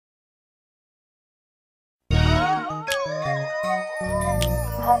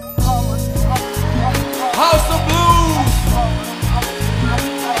House of Blues.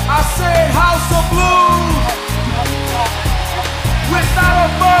 I said House of Blues. Without a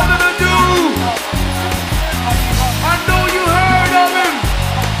further ado, I know you heard of him.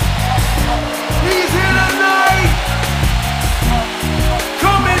 He's here tonight.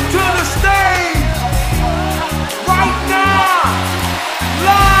 Coming to the stage right now.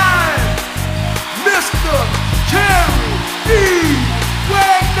 Live, Mr. Kerry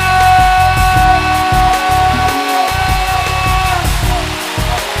Wagner.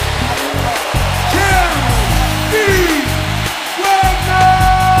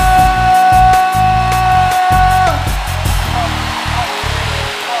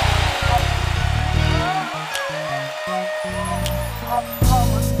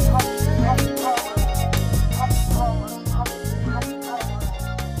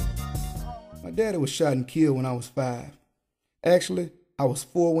 My daddy was shot and killed when I was 5. Actually, I was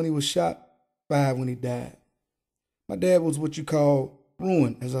 4 when he was shot, 5 when he died. My dad was what you call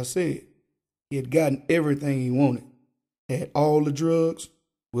ruined, as I said. He had gotten everything he wanted. Had all the drugs,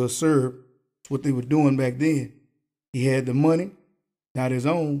 well served. That's what they were doing back then. He had the money, not his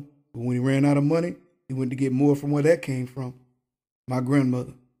own, but when he ran out of money, he went to get more from where that came from. My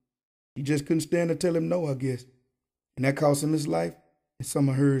grandmother. He just couldn't stand to tell him no, I guess. And that cost him his life and some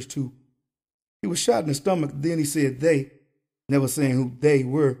of hers too. He was shot in the stomach, then he said they, never saying who they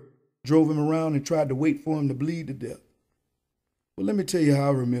were, drove him around and tried to wait for him to bleed to death. Well, let me tell you how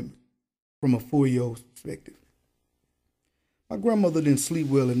I remember from a 4-year-old's perspective. My grandmother didn't sleep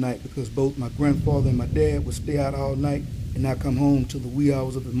well at night because both my grandfather and my dad would stay out all night and not come home till the wee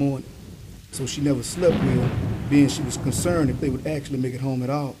hours of the morning. So she never slept well, being she was concerned if they would actually make it home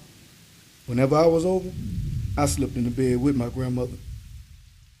at all. Whenever I was over, I slept in the bed with my grandmother.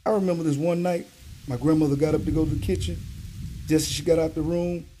 I remember this one night, my grandmother got up to go to the kitchen. Just as she got out the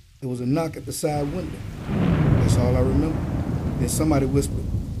room, there was a knock at the side window. That's all I remember. Then somebody whispered,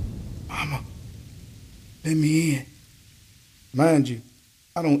 "Mama, let me in." Mind you,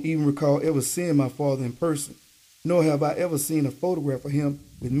 I don't even recall ever seeing my father in person, nor have I ever seen a photograph of him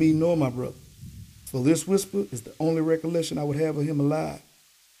with me nor my brother. So this whisper is the only recollection I would have of him alive.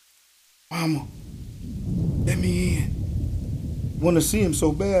 "Mama, let me in." Wanted to see him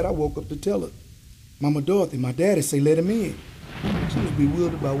so bad, I woke up to tell her. "Mama Dorothy, my daddy say let him in." She was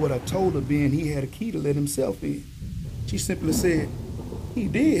bewildered by what I told her, being he had a key to let himself in. She simply said, "He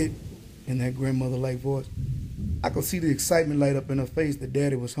did," in that grandmother-like voice. I could see the excitement light up in her face that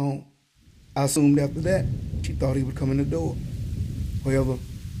daddy was home. I assumed after that, she thought he would come in the door. However,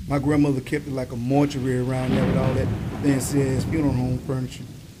 my grandmother kept it like a mortuary around there with all that fancy-ass funeral home furniture.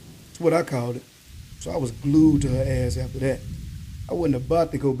 That's what I called it. So I was glued to her ass after that. I wasn't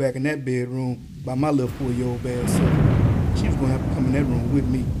about to go back in that bedroom by my little 4-year-old bad self. She was going to have to come in that room with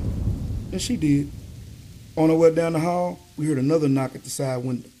me. And she did. On our way down the hall, we heard another knock at the side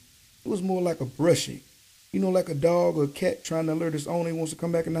window. It was more like a brushing. You know, like a dog or a cat trying to alert its owner he wants to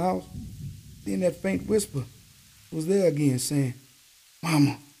come back in the house. Then that faint whisper was there again saying,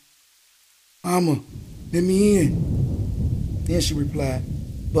 "Mama, Mama, let me in." Then she replied,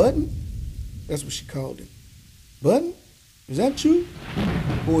 "Button?" That's what she called it. "Button? Is that you?"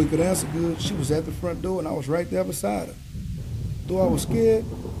 Before he could answer good, she was at the front door and I was right there beside her. Though I was scared,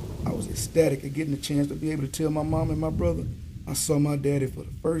 I was ecstatic at getting the chance to be able to tell my mom and my brother I saw my daddy for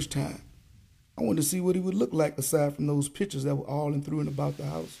the first time. I wanted to see what he would look like aside from those pictures that were all in through and about the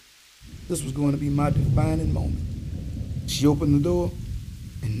house. This was going to be my defining moment. She opened the door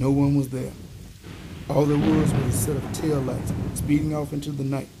and no one was there. All there was a set of tail lights speeding off into the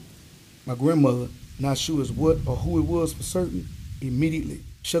night. My grandmother, not sure as what or who it was for certain, immediately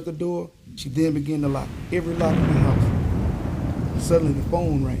shut the door. She then began to lock every lock in the house. Suddenly the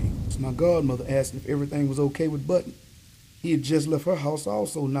phone rang. It's my godmother asking if everything was okay with Button. He had just left her house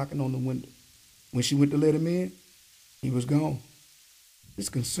also knocking on the window. When she went to let him in, he was gone. This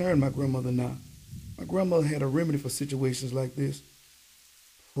concerned my grandmother now. My grandmother had a remedy for situations like this.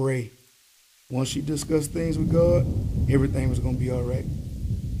 Pray. Once she discussed things with God, everything was going to be all right.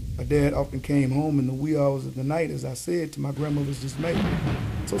 My dad often came home in the wee hours of the night, as I said, to my grandmother's dismay.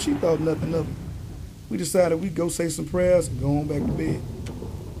 So she thought nothing of it. We decided we'd go say some prayers and go on back to bed.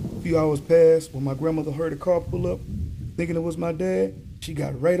 A few hours passed when my grandmother heard a car pull up. Thinking it was my dad, she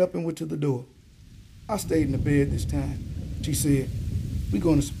got right up and went to the door. I stayed in the bed this time. She said, "We're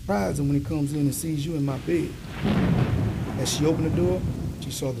going to surprise him when he comes in and sees you in my bed." As she opened the door,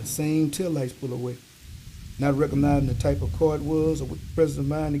 she saw the same taillights pull away. Not recognizing the type of car it was or with the presence of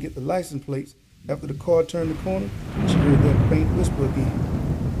mind to get the license plates, after the car turned the corner, she heard that faint whisper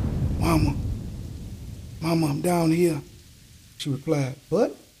again. "Mama, Mama, I'm down here." She replied,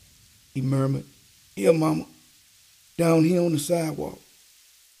 "What?" He murmured, "Here, Mama, down here on the sidewalk."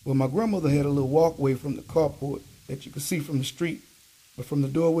 Well, my grandmother had a little walkway from the carport that you could see from the street, but from the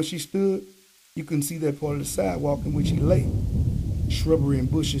door where she stood, you couldn't see that part of the sidewalk in which he lay. Shrubbery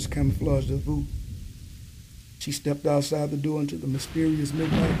and bushes camouflaged the view. She stepped outside the door into the mysterious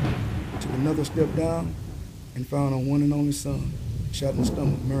midnight, took another step down, and found her one and only son, shot in the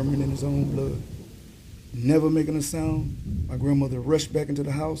stomach, murmuring in his own blood. Never making a sound, my grandmother rushed back into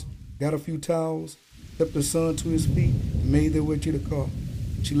the house, got a few towels, helped her son to his feet, and made their way to the car.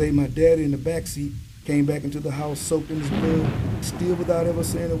 She laid my daddy in the back seat, came back into the house soaked in his blood. Still without ever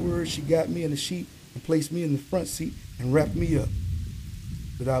saying a word, she got me in the sheet and placed me in the front seat and wrapped me up.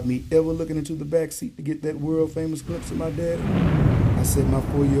 Without me ever looking into the back seat to get that world-famous glimpse of my daddy, I set my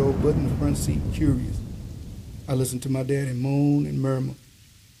 4-year-old butt in the front seat, curious. I listened to my daddy moan and murmur,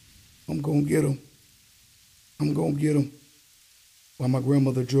 "I'm gonna get him. I'm gonna get him," while my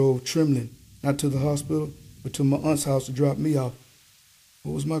grandmother drove trembling, not to the hospital, but to my aunt's house to drop me off.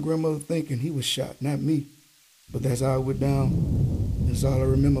 What was my grandmother thinking? He was shot, not me. But that's how it went down. That's all I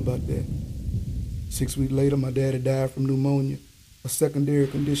remember about that. 6 weeks later, my daddy died from pneumonia, a secondary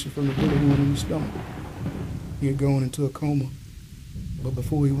condition from the bullet wound in the stomach. He had gone into a coma. But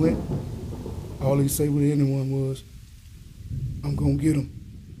before he went, all he'd say with anyone was, "I'm gonna get him.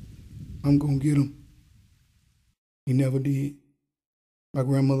 I'm gonna get him." He never did. My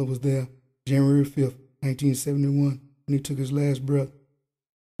grandmother was there January 5th, 1971, when he took his last breath.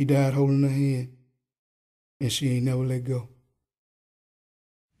 He died holding her hand, and she ain't never let go.